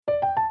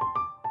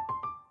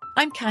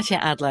I'm Katya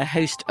Adler,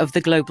 host of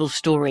The Global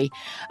Story.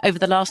 Over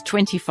the last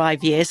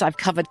 25 years, I've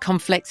covered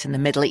conflicts in the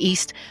Middle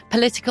East,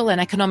 political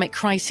and economic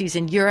crises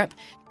in Europe,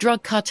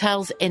 drug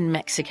cartels in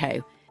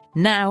Mexico.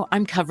 Now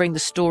I'm covering the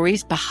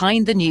stories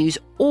behind the news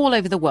all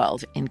over the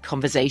world in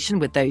conversation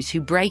with those who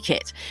break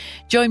it.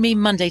 Join me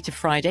Monday to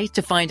Friday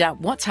to find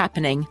out what's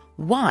happening,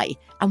 why,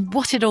 and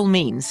what it all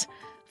means.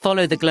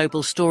 Follow The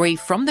Global Story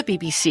from the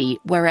BBC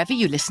wherever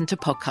you listen to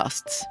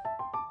podcasts.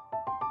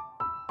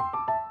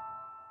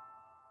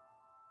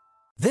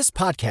 This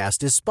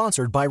podcast is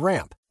sponsored by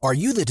Ramp. Are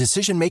you the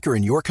decision maker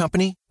in your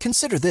company?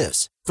 Consider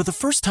this. For the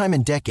first time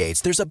in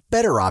decades, there's a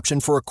better option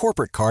for a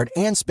corporate card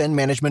and spend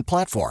management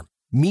platform.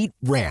 Meet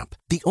Ramp,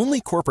 the only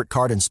corporate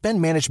card and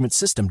spend management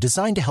system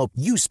designed to help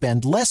you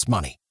spend less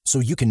money so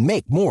you can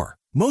make more.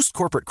 Most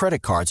corporate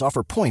credit cards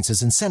offer points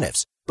as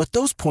incentives, but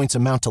those points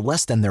amount to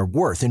less than their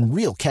worth in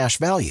real cash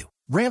value.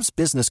 Ramp's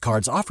business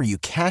cards offer you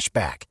cash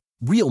back,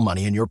 real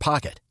money in your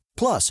pocket.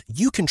 Plus,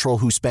 you control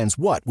who spends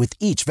what with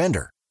each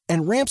vendor.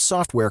 And Ramp's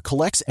software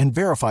collects and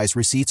verifies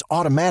receipts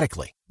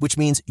automatically, which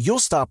means you'll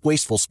stop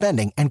wasteful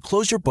spending and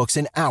close your books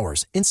in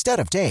hours instead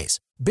of days.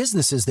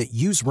 Businesses that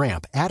use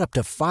Ramp add up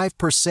to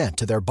 5%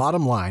 to their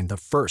bottom line the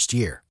first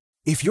year.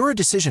 If you're a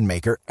decision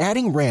maker,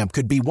 adding Ramp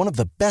could be one of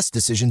the best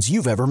decisions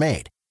you've ever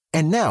made.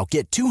 And now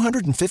get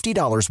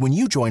 $250 when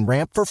you join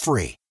Ramp for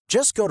free.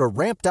 Just go to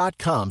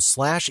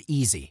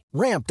ramp.com/easy.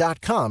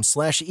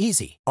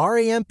 Ramp.com/easy.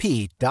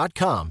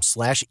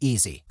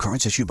 RAMP.com/easy.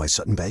 Cards issued by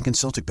Sutton Bank and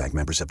Celtic Bank,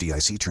 members,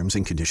 FDIC. Terms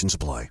and conditions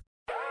apply.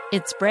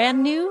 It's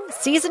brand new,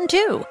 Season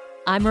 2.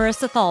 I'm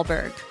Marissa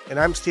Thalberg. And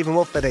I'm Stephen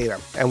Wolf-Bedeta.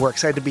 And we're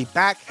excited to be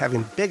back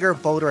having bigger,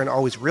 bolder, and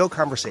always real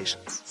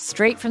conversations.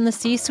 Straight from the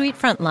C-suite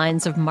front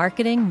lines of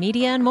marketing,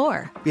 media, and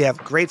more. We have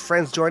great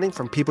friends joining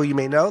from people you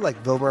may know,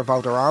 like Wilmer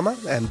Valderrama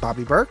and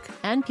Bobby Burke.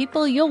 And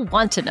people you'll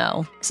want to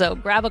know. So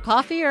grab a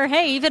coffee or,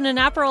 hey, even an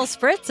Aperol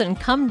Spritz and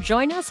come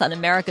join us on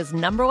America's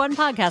 #1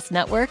 podcast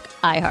network,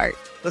 iHeart.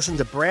 Listen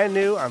to Brand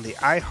New on the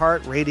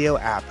iHeart Radio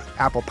app,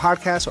 Apple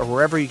Podcasts, or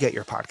wherever you get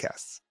your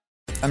podcasts.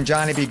 I'm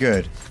Johnny B.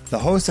 Good, the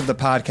host of the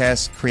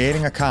podcast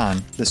Creating a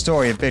Con, the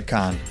story of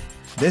Bitcoin.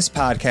 This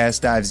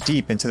podcast dives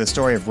deep into the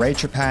story of Ray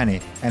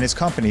Trapani and his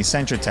company,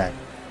 Centratech.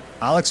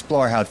 I'll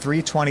explore how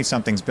three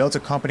 20-somethings built a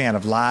company out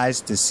of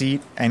lies,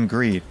 deceit, and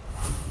greed.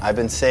 I've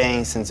been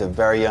saying since a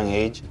very young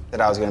age that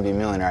I was going to be a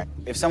millionaire.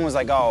 If someone's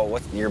like, oh,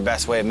 what's your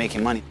best way of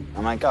making money?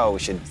 I'm like, oh, we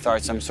should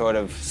start some sort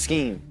of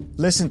scheme.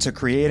 Listen to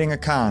Creating a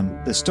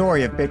Con, the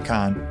story of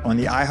Bitcoin on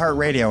the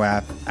iHeartRadio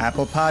app,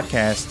 Apple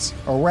Podcasts,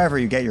 or wherever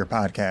you get your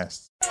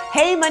podcasts.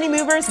 Hey, Money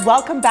Movers,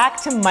 welcome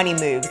back to Money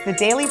Moves, the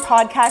daily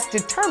podcast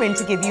determined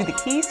to give you the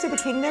keys to the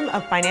kingdom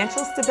of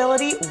financial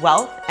stability,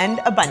 wealth,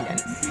 and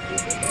abundance.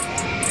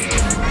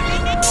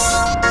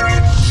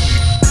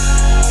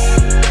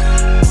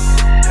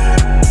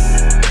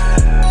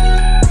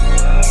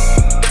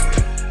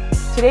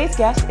 Today's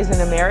guest is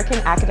an American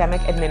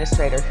academic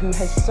administrator who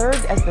has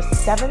served as the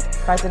 7th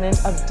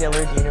president of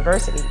Dillard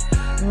University.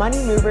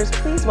 Money Movers,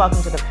 please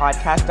welcome to the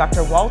podcast,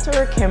 Dr.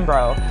 Walter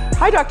Kimbrough.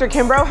 Hi, Dr.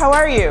 Kimbrough, how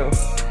are you?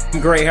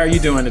 I'm great. How are you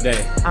doing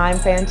today? I'm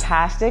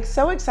fantastic.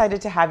 So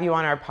excited to have you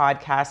on our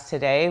podcast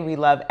today. We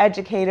love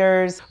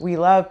educators. We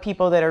love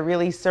people that are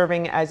really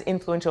serving as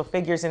influential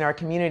figures in our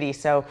community.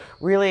 So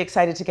really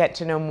excited to get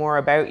to know more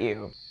about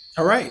you.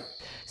 All right.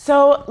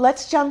 So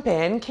let's jump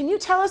in. Can you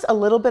tell us a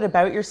little bit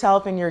about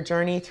yourself and your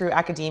journey through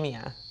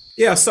academia?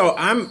 Yeah, so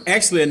I'm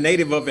actually a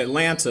native of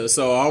Atlanta,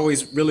 so I've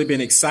always really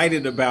been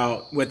excited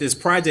about what this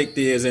project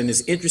is, and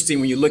it's interesting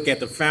when you look at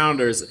the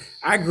founders.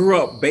 I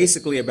grew up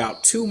basically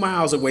about 2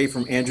 miles away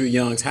from Andrew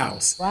Young's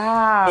house.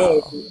 Wow.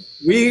 So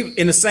we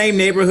in the same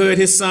neighborhood.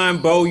 His son,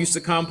 Bo, used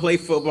to come play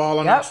football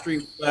on our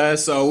street with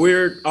us, so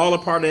we're all a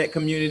part of that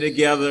community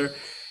together.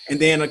 And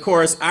then, of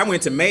course, I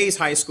went to Mays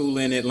High School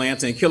in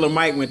Atlanta, and Killer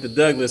Mike went to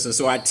Douglas. And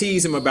so I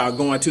tease him about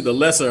going to the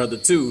lesser of the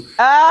two.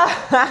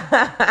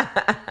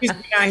 He's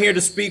been out here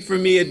to speak for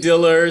me at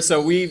Dillard, so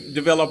we've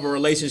developed a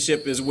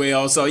relationship as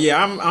well. So,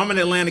 yeah, I'm an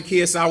Atlanta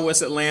kid,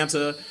 Southwest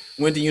Atlanta,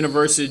 went to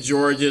University of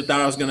Georgia,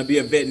 thought I was going to be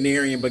a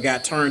veterinarian, but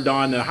got turned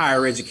on to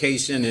higher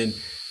education and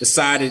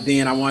decided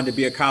then I wanted to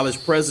be a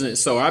college president.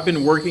 So I've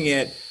been working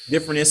at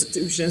different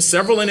institutions,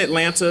 several in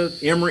Atlanta,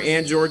 Emory,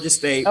 and Georgia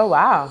State. Oh,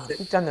 wow.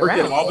 You've done the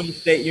rounds. Worked at Albany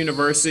State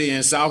University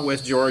in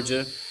Southwest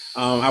Georgia.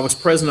 I was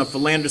president of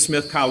Philander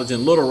Smith College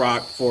in Little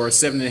Rock for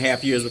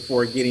 7.5 years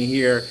before getting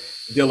here,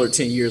 Dillard,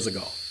 10 years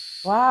ago.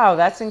 Wow,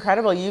 that's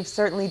incredible. You've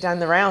certainly done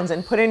the rounds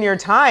and put in your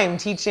time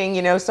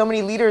teaching, so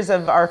many leaders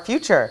of our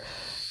future.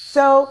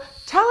 So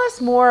tell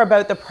us more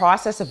about the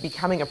process of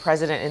becoming a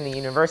president in the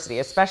university,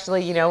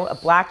 especially, a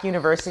Black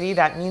university.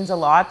 That means a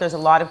lot. There's a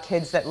lot of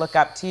kids that look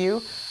up to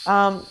you.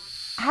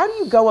 How do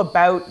you go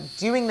about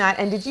doing that?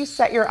 And did you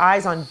set your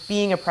eyes on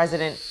being a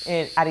president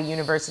at a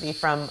university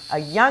from a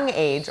young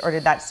age, or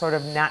did that sort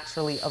of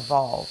naturally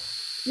evolve?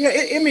 Yeah,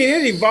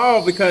 it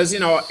evolved because,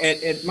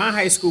 at my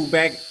high school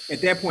back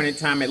at that point in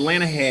time,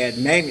 Atlanta had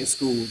magnet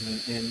schools,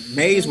 and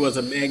Mays was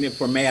a magnet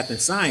for math and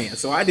science.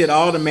 So I did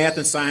all the math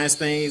and science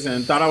things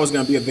and thought I was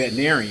going to be a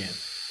veterinarian.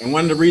 And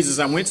one of the reasons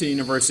I went to the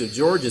University of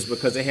Georgia is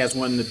because it has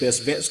one of the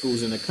best vet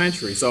schools in the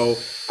country. So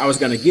I was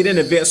going to get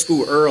into vet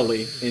school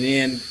early and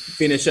then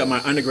finish up my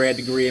undergrad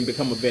degree and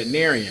become a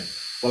veterinarian.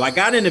 Well, I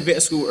got into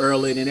vet school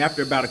early, and then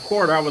after about a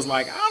quarter, I was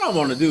like, I don't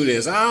want to do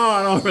this.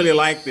 I don't really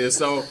like this.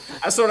 So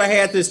I sort of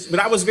had this, but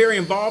I was very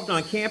involved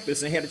on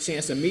campus and had a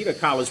chance to meet a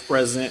college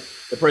president,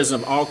 the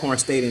president of Alcorn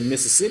State in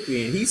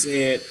Mississippi. And he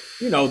said,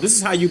 this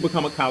is how you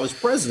become a college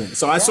president.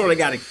 So I sort of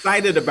got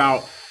excited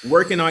about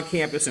working on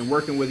campus and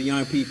working with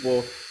young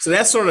people. So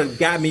that sort of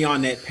got me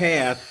on that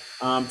path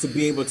to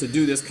be able to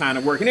do this kind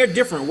of work. And there are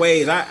different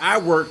ways. I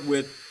work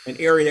with an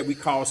area that we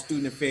call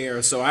student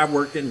affairs. So I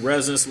worked in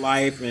residence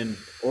life and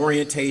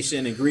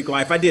orientation and Greek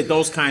life. I did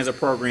those kinds of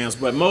programs,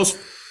 but most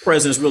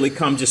presidents really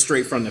come just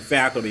straight from the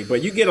faculty.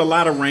 But you get a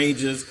lot of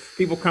ranges.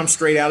 People come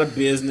straight out of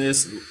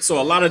business.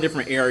 So a lot of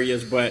different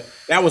areas, but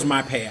that was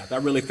my path. I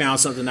really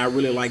found something I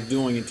really like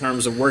doing in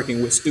terms of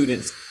working with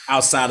students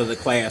outside of the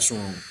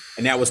classroom.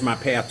 And that was my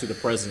path to the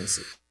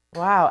presidency.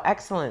 Wow,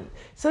 excellent.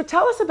 So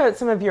tell us about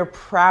some of your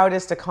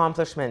proudest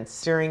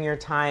accomplishments during your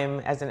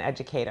time as an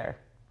educator.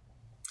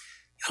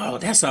 Oh,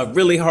 that's a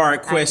really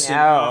hard question. I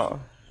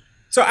know.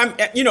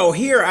 So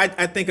here I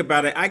think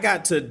about it. I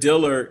got to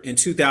Dillard in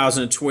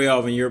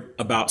 2012, and you're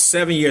about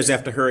 7 years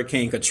after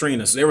Hurricane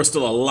Katrina. So there was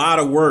still a lot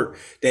of work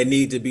that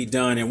needed to be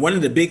done. And one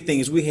of the big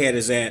things we had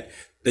is that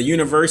the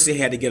university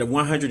had to get a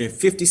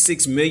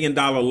 $156 million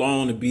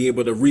loan to be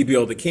able to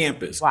rebuild the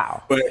campus.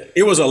 Wow. But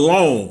it was a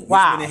loan,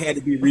 wow, which meant it had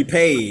to be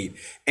repaid.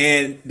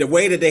 And the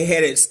way that they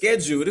had it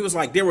scheduled, it was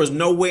like there was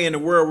no way in the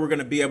world we're going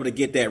to be able to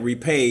get that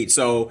repaid.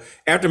 So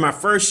after my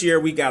first year,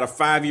 we got a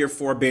 5-year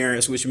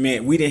forbearance, which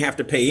meant we didn't have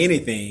to pay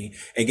anything,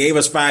 and gave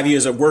us 5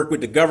 years of work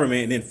with the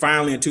government. And then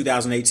finally in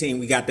 2018,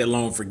 we got that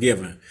loan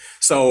forgiven.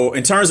 So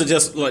in terms of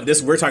just like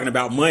this, we're talking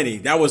about money.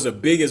 That was the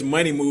biggest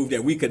money move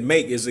that we could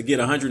make, is to get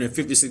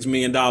 $156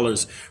 million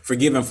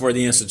forgiven for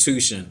the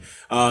institution.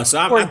 I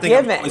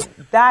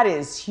think that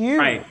is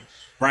huge.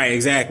 Right,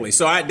 exactly.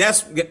 So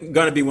that's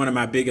going to be one of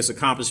my biggest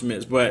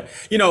accomplishments. But,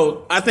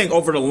 I think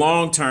over the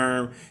long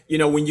term,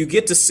 when you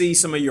get to see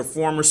some of your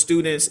former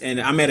students,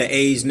 and I'm at an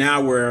age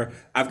now where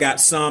I've got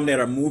some that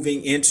are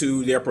moving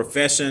into their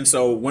profession.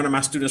 So one of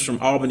my students from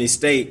Albany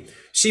State,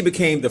 she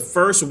became the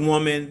first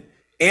woman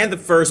and the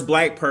first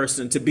Black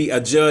person to be a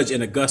judge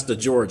in Augusta,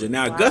 Georgia.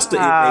 Now, Augusta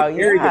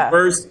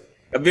is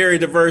a very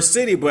diverse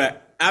city, but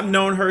I've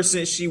known her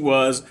since she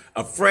was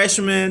a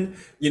freshman,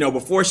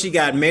 before she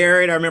got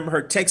married. I remember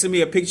her texting me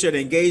a picture of the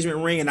engagement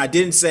ring, and I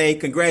didn't say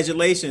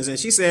congratulations. And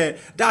she said,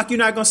 "Doc, you're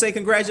not going to say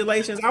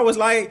congratulations?" I was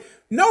like,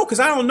 no, because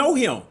I don't know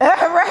him.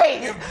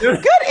 Right.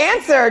 Good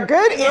answer.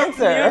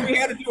 We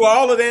had to do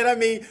all of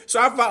that. So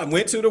I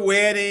went to the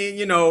wedding,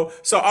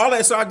 so all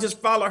that. So I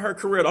just followed her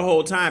career the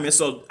whole time. And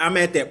so I'm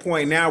at that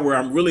point now where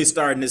I'm really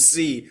starting to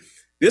see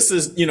this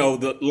is,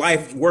 the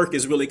life work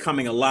is really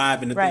coming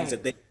alive and the things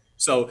that they.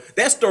 So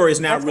that story is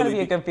now That's really. That's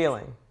got to be a good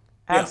feeling.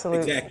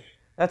 Absolutely. Yeah, exactly.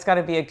 That's got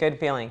to be a good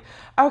feeling.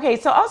 Okay,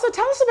 so also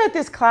tell us about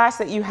this class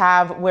that you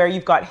have where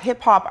you've got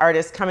hip hop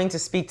artists coming to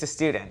speak to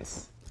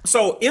students.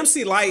 So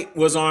MC Lyte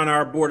was on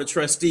our board of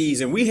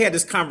trustees, and we had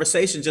this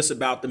conversation just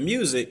about the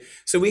music.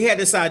 So we had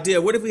this idea,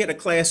 what if we had a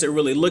class that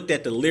really looked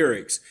at the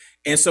lyrics?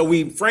 And so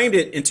we framed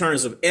it in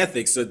terms of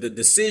ethics, so the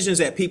decisions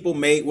that people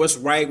make, what's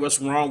right, what's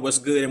wrong, what's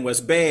good, and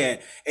what's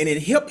bad. And in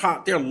hip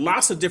hop, there are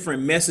lots of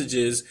different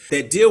messages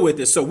that deal with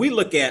it. So we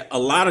look at a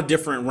lot of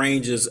different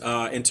ranges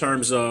in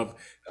terms of,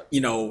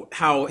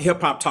 how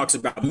hip hop talks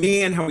about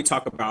men, how we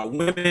talk about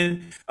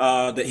women,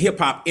 the hip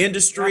hop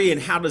industry, and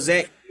how does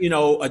that,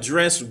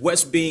 address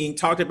what's being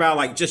talked about.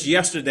 Like just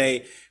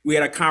yesterday, we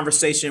had a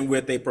conversation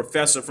with a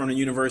professor from the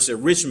University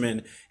of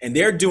Richmond, and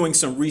they're doing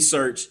some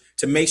research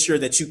to make sure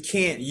that you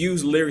can't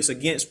use lyrics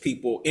against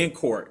people in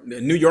court.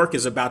 New York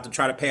is about to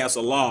try to pass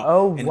a law.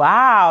 Oh,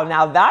 wow.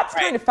 Now that's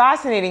kind of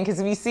fascinating,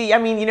 because we see,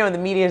 the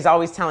media is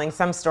always telling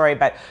some story,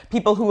 but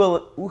people who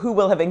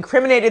will have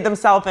incriminated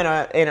themselves in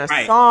a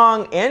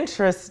song.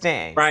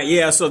 Interesting. Right.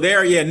 Yeah. So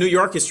New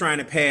York is trying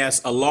to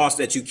pass a law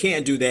that you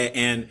can't do that.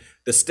 And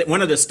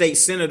one of the state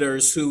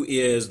senators who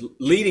is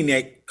leading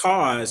that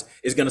cause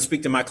is going to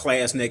speak to my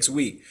class next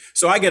week.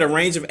 So I get a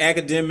range of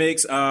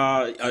academics,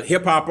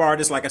 hip hop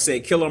artists. Like I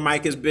said, Killer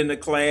Mike has been to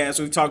class.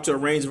 We've talked to a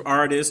range of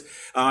artists.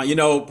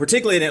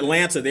 Particularly in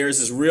Atlanta, there's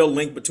this real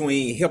link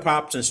between hip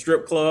hops and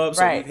strip clubs.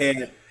 So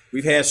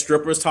we've had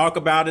strippers talk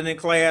about it in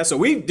class. So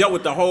we've dealt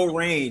with the whole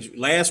range.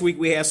 Last week,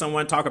 we had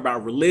someone talk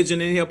about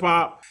religion in hip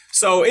hop.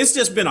 So it's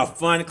just been a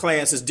fun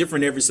class. It's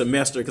different every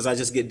semester because I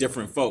just get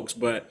different folks,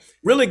 but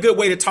really good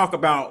way to talk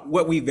about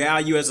what we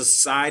value as a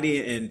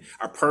society and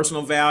our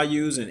personal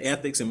values and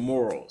ethics and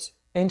morals.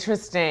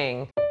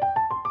 Interesting.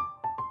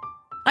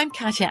 I'm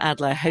Katya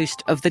Adler,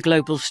 host of The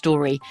Global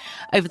Story.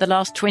 Over the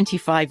last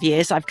 25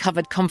 years, I've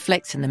covered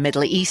conflicts in the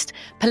Middle East,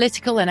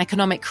 political and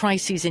economic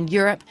crises in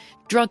Europe,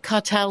 drug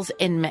cartels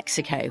in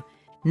Mexico.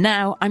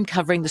 Now I'm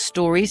covering the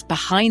stories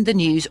behind the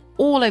news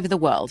all over the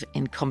world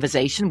in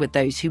conversation with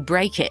those who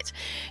break it.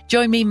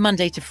 Join me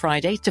Monday to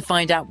Friday to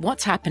find out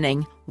what's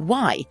happening,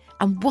 why,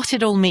 and what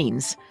it all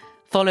means.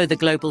 Follow The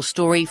Global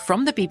Story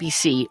from the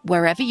BBC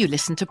wherever you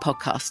listen to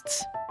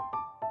podcasts.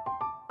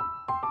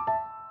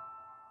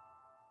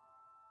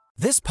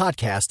 This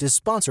podcast is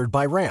sponsored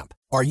by Ramp.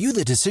 Are you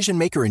the decision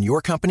maker in your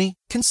company?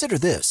 Consider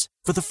this.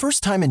 For the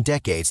first time in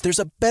decades, there's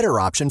a better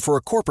option for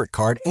a corporate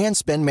card and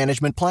spend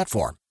management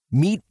platform.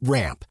 Meet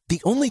Ramp,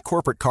 the only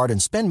corporate card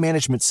and spend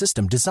management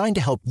system designed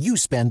to help you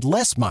spend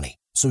less money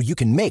so you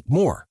can make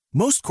more.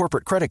 Most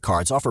corporate credit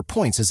cards offer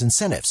points as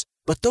incentives,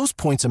 but those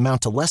points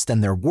amount to less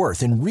than their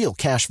worth in real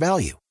cash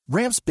value.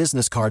 Ramp's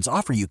business cards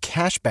offer you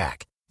cash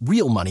back,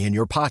 real money in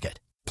your pocket.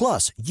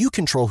 Plus, you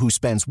control who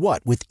spends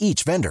what with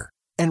each vendor.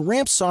 And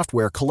Ramp's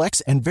software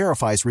collects and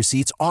verifies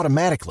receipts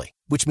automatically,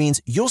 which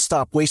means you'll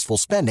stop wasteful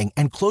spending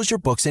and close your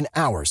books in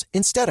hours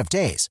instead of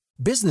days.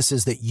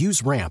 Businesses that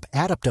use Ramp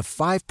add up to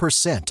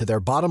 5% to their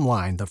bottom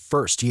line the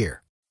first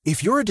year.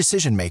 If you're a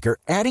decision maker,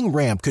 adding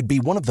Ramp could be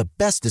one of the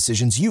best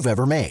decisions you've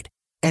ever made.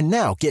 And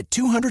now get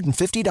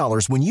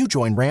 $250 when you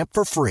join Ramp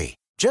for free.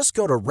 Just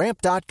go to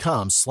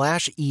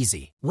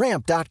ramp.com/easy.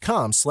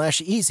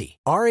 Ramp.com/easy.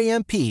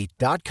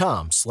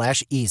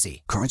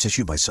 RAMP.com/easy. Cards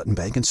issued by Sutton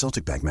Bank and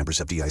Celtic Bank,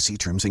 members FDIC.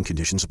 Terms and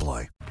conditions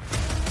apply.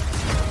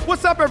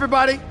 What's up,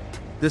 everybody?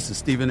 This is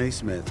Stephen A.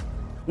 Smith.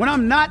 When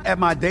I'm not at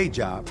my day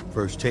job,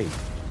 First Take,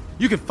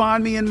 you can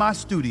find me in my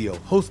studio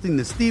hosting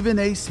the Stephen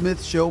A.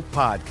 Smith Show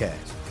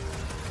podcast.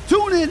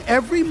 Tune in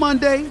every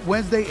Monday,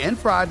 Wednesday, and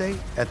Friday,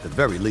 at the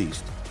very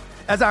least,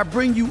 as I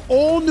bring you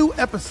all new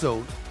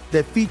episodes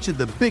that feature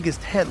the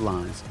biggest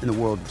headlines in the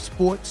world of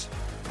sports,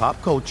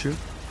 pop culture,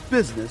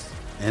 business,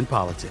 and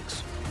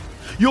politics.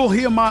 You'll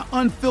hear my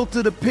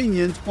unfiltered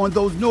opinions on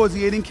those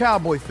nauseating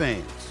Cowboy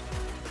fans,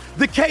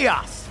 the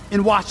chaos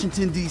in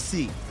Washington,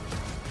 D.C.,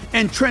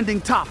 and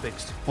trending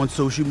topics on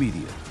social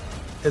media,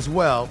 as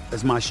well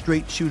as my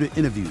straight shooter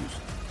interviews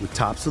with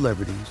top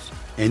celebrities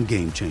and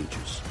game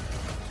changers.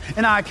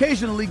 And I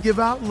occasionally give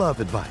out love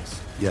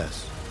advice.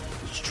 Yes,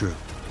 it's true.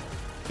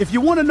 If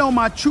you want to know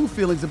my true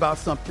feelings about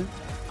something,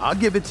 I'll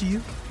give it to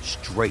you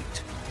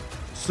straight.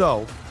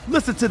 So,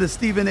 listen to the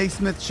Stephen A.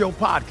 Smith Show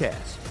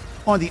podcast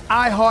on the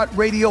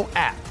iHeartRadio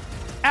app,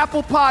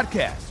 Apple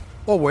Podcasts,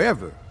 or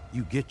wherever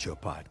you get your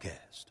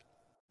podcast.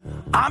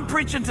 I'm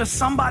preaching to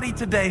somebody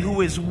today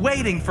who is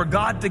waiting for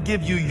God to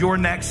give you your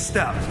next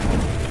step.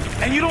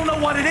 And you don't know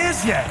what it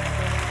is yet.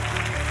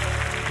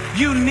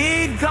 You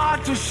need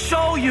God to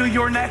show you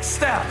your next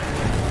step.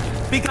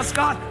 Because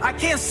God, I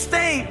can't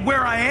stay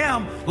where I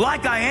am,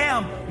 like I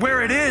am,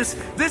 where it is.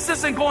 This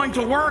isn't going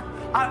to work.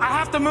 I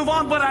have to move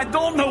on, but I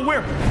don't know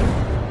where.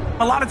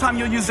 A lot of time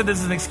you'll use it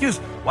as an excuse.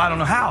 Well, I don't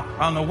know how.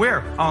 I don't know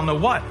where. I don't know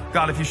what.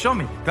 God, if you show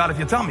me. God, if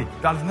you tell me.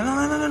 God, if...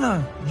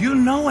 No. You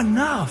know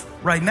enough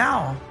right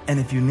now. And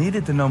if you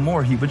needed to know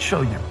more, he would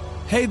show you.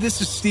 Hey,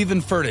 this is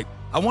Stephen Furtick.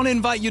 I want to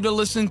invite you to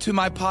listen to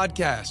my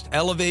podcast,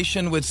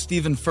 Elevation with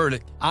Stephen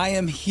Furtick. I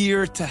am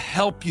here to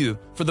help you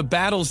for the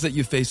battles that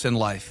you face in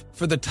life,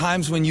 for the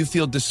times when you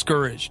feel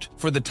discouraged,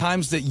 for the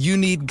times that you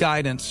need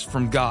guidance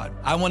from God.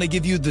 I want to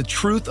give you the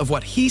truth of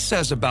what he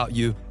says about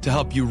you to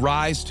help you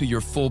rise to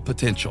your full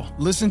potential.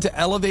 Listen to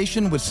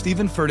Elevation with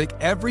Stephen Furtick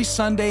every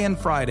Sunday and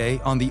Friday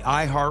on the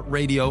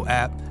iHeartRadio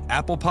app,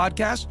 Apple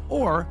Podcasts,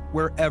 or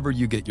wherever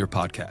you get your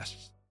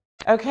podcasts.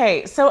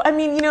 Okay, so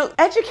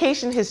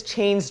education has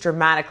changed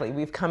dramatically.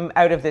 We've come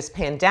out of this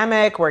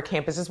pandemic where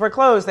campuses were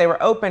closed, they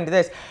were open to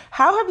this.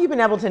 How have you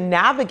been able to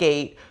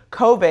navigate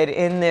COVID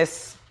in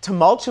this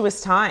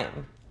tumultuous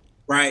time?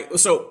 Right.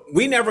 So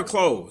we never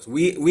closed.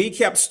 We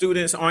kept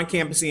students on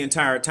campus the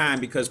entire time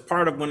because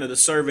part of one of the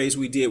surveys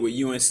we did with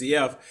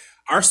UNCF,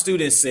 our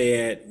students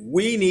said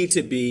we need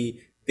to be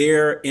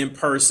there in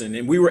person,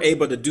 and we were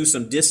able to do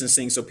some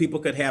distancing so people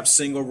could have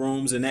single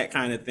rooms and that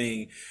kind of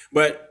thing.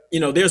 But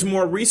there's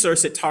more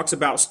research that talks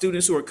about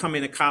students who are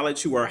coming to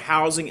college who are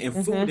housing and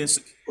food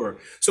insecure.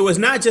 So it's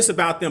not just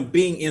about them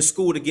being in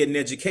school to get an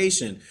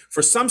education.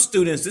 For some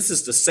students, this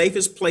is the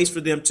safest place for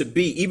them to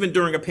be. Even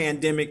during a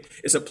pandemic,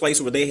 it's a place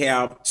where they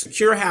have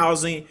secure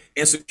housing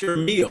and secure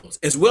meals,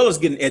 as well as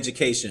getting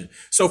education.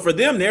 So for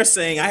them, they're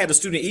saying, I had a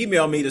student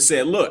email me that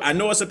said, look, I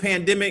know it's a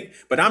pandemic,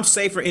 but I'm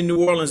safer in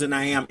New Orleans than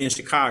I am in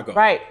Chicago.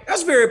 Right.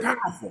 That's very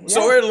powerful. Yeah.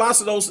 So there are lots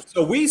of those.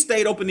 So we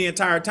stayed open the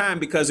entire time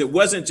because it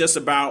wasn't just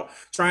about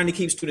trying to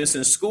keep students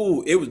in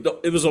school. It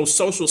was those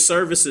social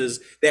services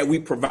that we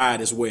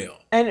provide as well.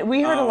 And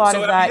we heard a lot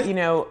of that,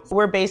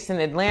 we're based in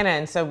Atlanta,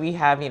 and so we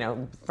have,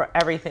 for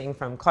everything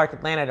from Clark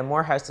Atlanta to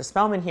Morehouse to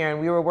Spelman here, and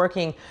we were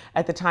working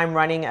at the time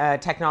running a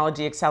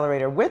technology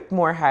accelerator with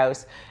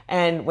Morehouse,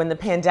 and when the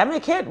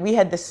pandemic hit, we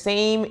had the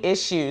same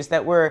issues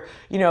that were,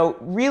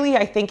 really,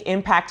 I think,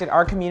 impacted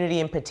our community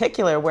in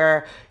particular,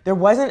 where there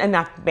wasn't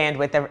enough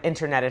bandwidth of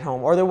internet at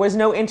home, or there was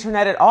no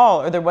internet at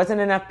all, or there wasn't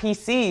enough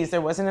PCs,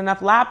 there wasn't enough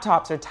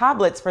laptops or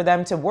tablets for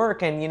them to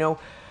work, and,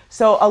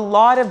 so a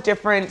lot of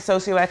different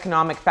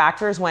socioeconomic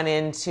factors went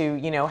into,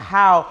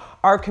 how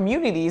our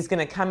community is going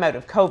to come out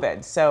of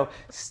COVID. So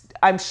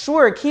I'm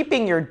sure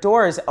keeping your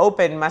doors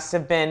open must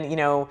have been,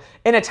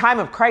 in a time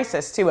of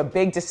crisis too, a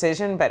big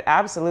decision, but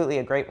absolutely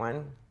a great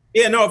one.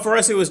 Yeah, no, for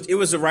us, it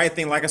was the right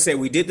thing. Like I said,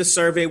 we did the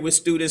survey with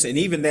students, and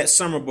even that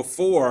summer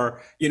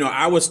before,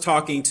 I was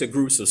talking to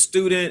groups of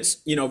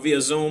students, via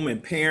Zoom,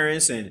 and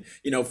parents and,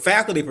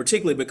 faculty,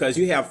 particularly because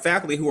you have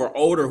faculty who are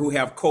older who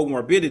have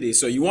comorbidities.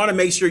 So you want to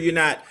make sure you're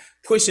not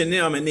pushing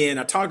them. And then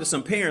I talked to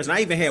some parents, and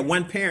I even had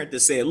one parent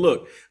that said,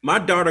 look, my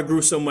daughter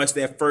grew so much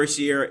that first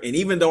year, and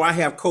even though I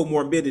have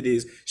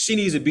comorbidities, she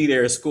needs to be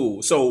there at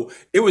school. So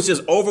it was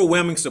just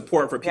overwhelming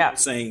support for people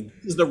saying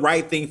this is the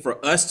right thing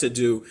for us to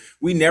do.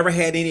 We never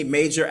had any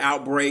major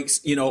outbreaks,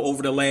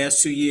 over the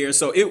last 2 years.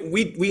 So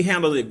we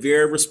handled it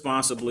very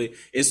responsibly.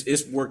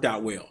 It's worked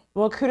out well.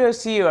 Well,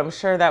 kudos to you. I'm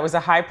sure that was a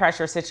high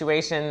pressure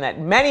situation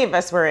that many of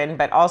us were in,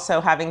 but also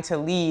having to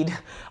lead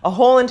a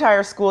whole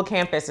entire school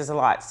campus is a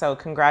lot. So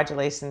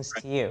congratulations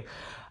to you.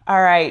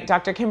 All right,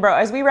 Dr. Kimbrough,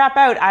 as we wrap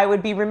out, I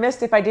would be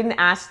remiss if I didn't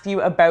ask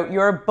you about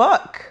your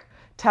book.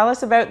 Tell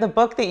us about the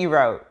book that you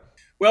wrote.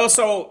 Well,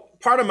 so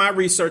part of my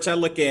research, I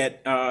look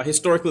at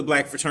historically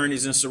Black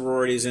fraternities and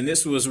sororities, and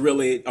this was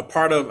really a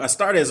part of, I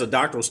started as a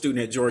doctoral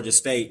student at Georgia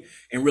State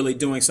and really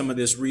doing some of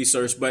this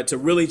research, but to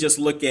really just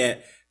look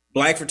at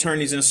Black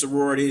fraternities and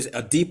sororities,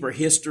 a deeper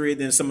history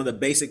than some of the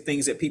basic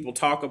things that people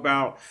talk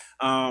about.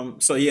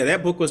 So yeah,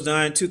 that book was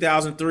done in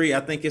 2003. I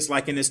think it's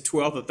like in its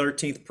 12th or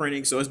 13th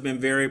printing. So it's been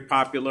very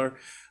popular.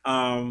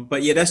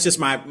 But yeah, that's just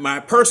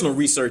my personal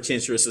research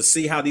interest, to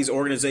see how these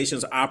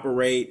organizations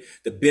operate,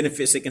 the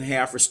benefits it can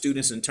have for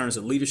students in terms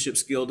of leadership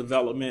skill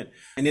development.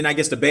 And then I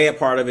guess the bad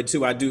part of it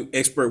too, I do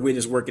expert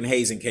witness work in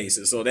hazing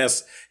cases. So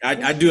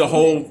I do the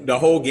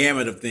whole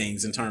gamut of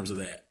things in terms of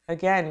that.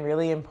 Again,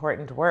 really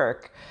important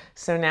work.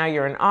 So now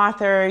you're an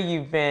author,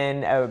 you've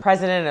been a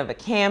president of a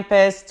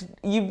campus.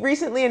 You've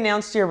recently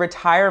announced your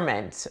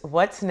retirement.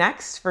 What's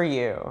next for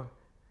you?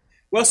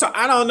 Well, so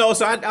I don't know.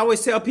 So I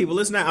always tell people,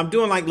 I'm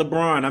doing like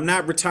LeBron. I'm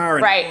not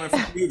retiring. Right.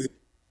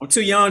 I'm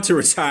too young to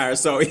retire.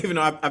 So even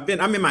though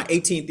I'm in my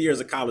 18th year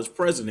as a college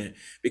president,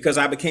 because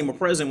I became a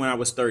president when I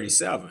was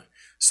 37.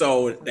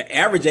 So the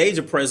average age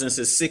of presidents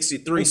is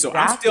 63. So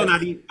I'm still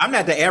I'm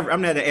not the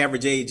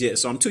average age yet.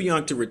 So I'm too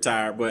young to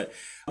retire, but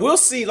we'll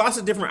see. Lots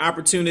of different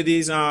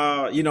opportunities.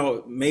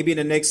 Maybe in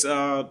the next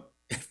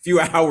few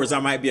hours, I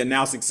might be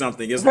announcing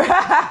something.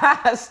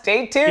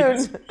 Stay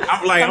tuned.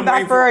 I'm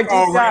waiting for a deep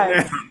dive.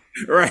 Right now.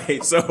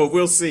 Right. So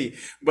we'll see.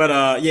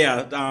 But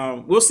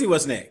we'll see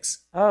what's next.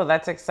 Oh,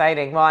 that's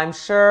exciting. Well, I'm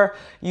sure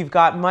you've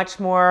got much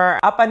more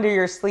up under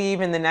your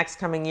sleeve in the next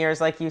coming years,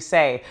 like you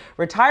say.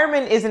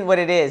 Retirement isn't what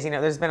it is.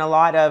 There's been a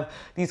lot of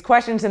these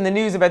questions in the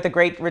news about the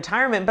great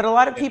retirement, but a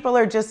lot of people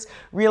are just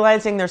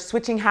realizing they're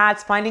switching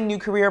hats, finding new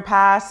career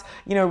paths,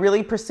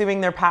 really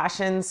pursuing their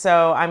passions.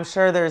 So I'm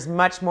sure there's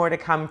much more to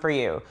come for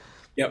you.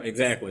 Yep,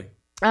 exactly.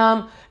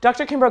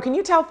 Dr. Kimbrough, can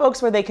you tell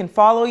folks where they can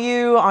follow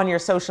you on your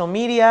social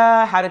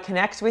media, how to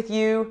connect with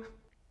you?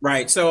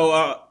 Right.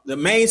 So the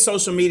main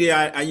social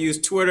media, I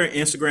use Twitter and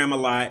Instagram a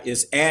lot,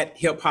 is at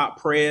Hip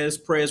Hop Prez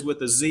with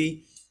a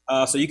Z.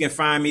 So you can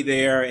find me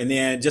there. And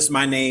then just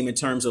my name in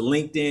terms of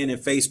LinkedIn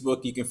and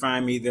Facebook, you can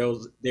find me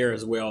there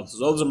as well. So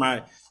those are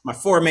my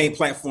four main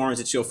platforms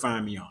that you'll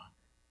find me on.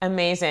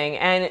 Amazing.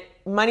 And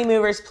Money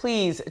Movers,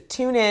 please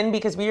tune in,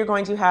 because we are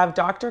going to have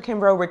Dr.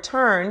 Kimbrough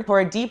return for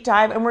a deep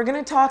dive, and we're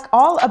going to talk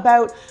all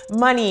about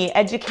money,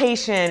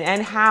 education,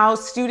 and how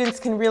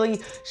students can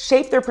really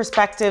shape their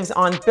perspectives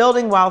on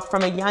building wealth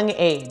from a young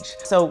age.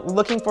 So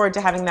looking forward to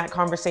having that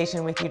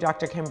conversation with you,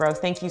 Dr. Kimbrough.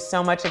 Thank you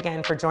so much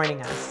again for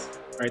joining us.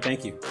 All right,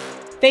 thank you.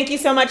 Thank you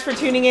so much for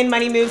tuning in,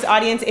 Money Moves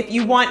audience. If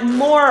you want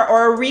more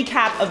or a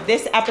recap of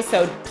this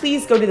episode,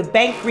 please go to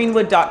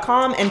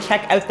thebankgreenwood.com and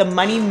check out the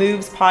Money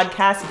Moves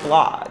podcast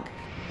blog.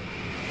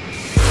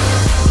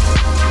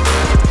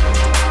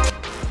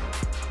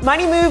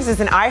 Money Moves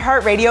is an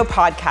iHeartRadio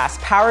podcast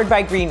powered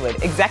by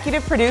Greenwood,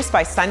 executive produced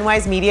by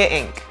Sunwise Media,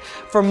 Inc.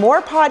 For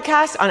more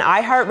podcasts on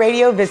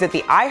iHeartRadio, visit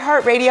the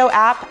iHeartRadio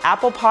app,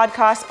 Apple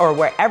Podcasts, or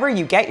wherever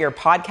you get your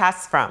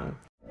podcasts from.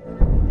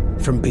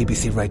 From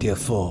BBC Radio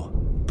 4,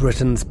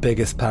 Britain's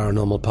biggest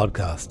paranormal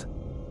podcast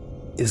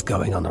is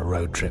going on a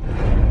road trip.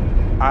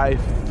 I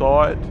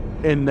thought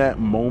in that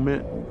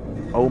moment,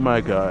 oh my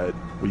God,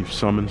 we've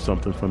summoned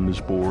something from this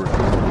board.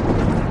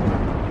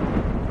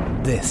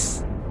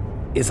 This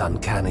is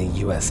Uncanny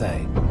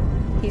USA.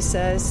 He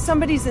says,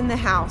 somebody's in the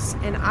house,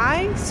 and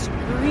I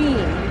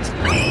screamed.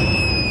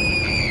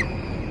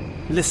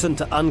 Listen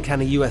to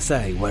Uncanny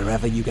USA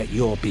wherever you get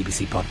your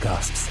BBC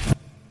podcasts,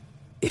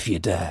 if you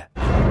dare.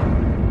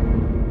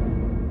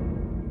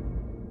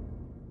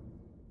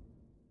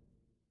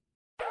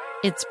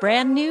 It's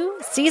brand new,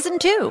 Season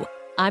 2.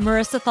 I'm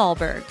Marissa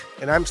Thalberg.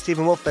 And I'm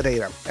Stephen Wolf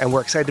Pereira. And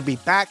we're excited to be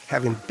back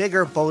having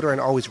bigger, bolder, and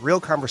always real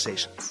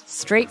conversations.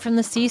 Straight from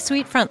the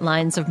C-suite front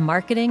lines of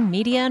marketing,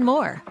 media, and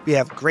more. We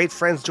have great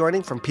friends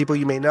joining from people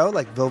you may know,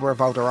 like Wilmer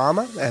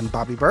Valderrama and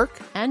Bobby Burke.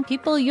 And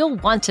people you'll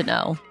want to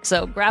know.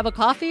 So grab a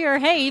coffee or,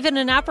 hey, even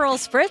an Aperol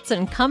Spritz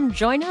and come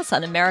join us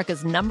on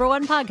America's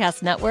 #1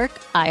 podcast network,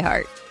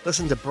 iHeart.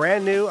 Listen to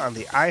Brand New on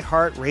the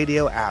iHeart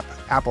Radio app,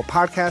 Apple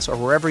Podcasts, or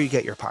wherever you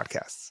get your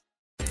podcasts.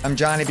 I'm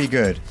Johnny B.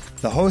 Good,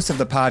 the host of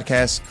the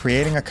podcast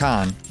Creating a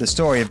Con, the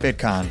story of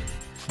Bitcoin.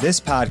 This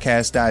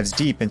podcast dives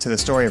deep into the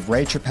story of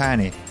Ray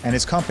Trapani and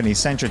his company,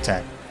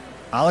 CentraTech.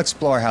 I'll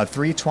explore how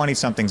three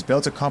 20-somethings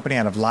built a company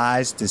out of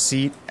lies,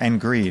 deceit,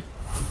 and greed.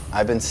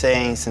 I've been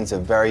saying since a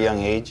very young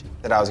age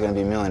that I was going to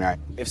be a millionaire.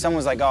 If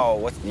someone's like, oh,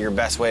 what's your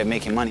best way of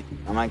making money?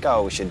 I'm like,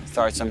 oh, we should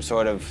start some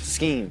sort of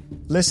scheme.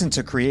 Listen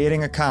to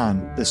Creating a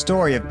Con, the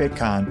story of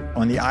Bitcoin,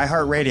 on the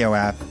iHeartRadio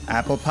app,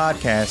 Apple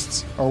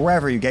Podcasts, or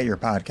wherever you get your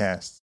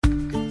podcasts.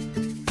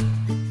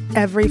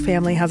 Every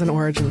family has an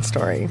origin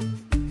story,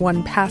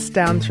 one passed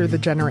down through the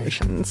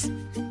generations.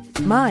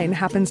 Mine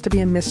happens to be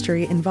a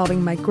mystery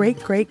involving my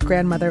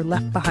great-great-grandmother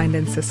left behind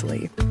in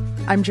Sicily.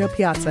 I'm Jo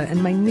Piazza,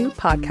 and my new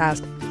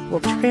podcast will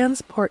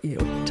transport you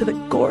to the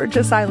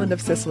gorgeous island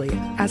of Sicily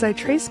as I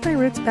trace my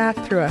roots back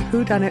through a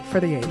whodunit for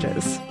the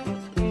ages.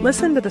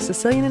 Listen to The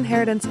Sicilian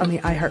Inheritance on the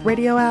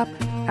iHeartRadio app,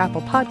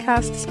 Apple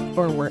Podcasts,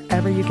 or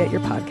wherever you get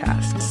your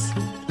podcasts.